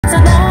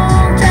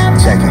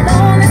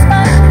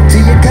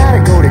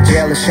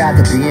jail a shot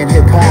to be in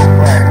hip-hop.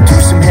 Do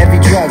some heavy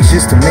drugs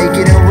just to make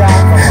it in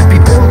rock. Be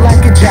built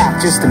like a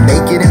jock just to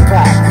make it in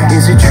pop.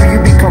 Is it true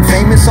you become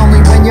famous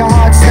only when your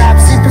heart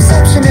stops? See,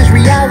 perception is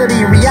reality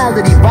and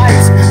reality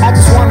bites. I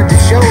just wanted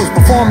to shows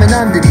performing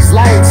under these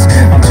lights.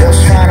 I'm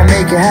just trying to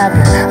make it happen.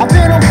 I've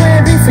been on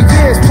plan B for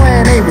years,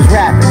 plan A was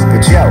rapping.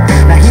 But yo,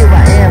 now here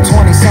I am,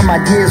 20 some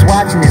odd years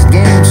watching this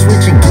game,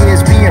 switching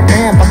gears, being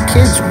ran by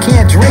kids who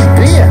can't drink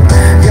beer.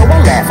 Yo, I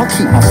laugh, I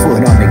keep my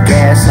foot on the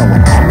gas,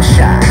 knowing I'ma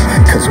shine,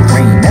 cause it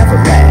rains